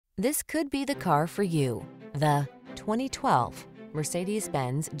This could be the car for you. The 2012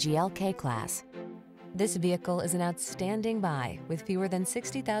 Mercedes-Benz GLK class. This vehicle is an outstanding buy with fewer than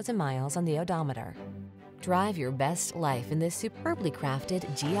 60,000 miles on the odometer. Drive your best life in this superbly crafted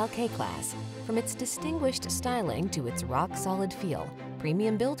GLK class. From its distinguished styling to its rock-solid feel,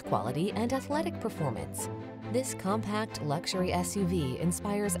 premium build quality, and athletic performance, this compact luxury SUV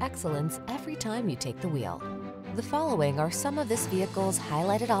inspires excellence every time you take the wheel. The following are some of this vehicle's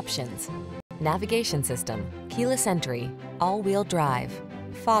highlighted options: navigation system, keyless entry, all-wheel drive,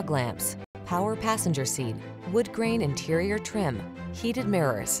 fog lamps, power passenger seat, wood grain interior trim, heated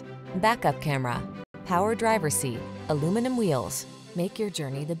mirrors, backup camera, power driver's seat, aluminum wheels. Make your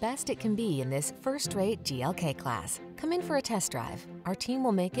journey the best it can be in this first-rate GLK class. Come in for a test drive. Our team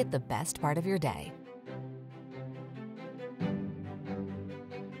will make it the best part of your day.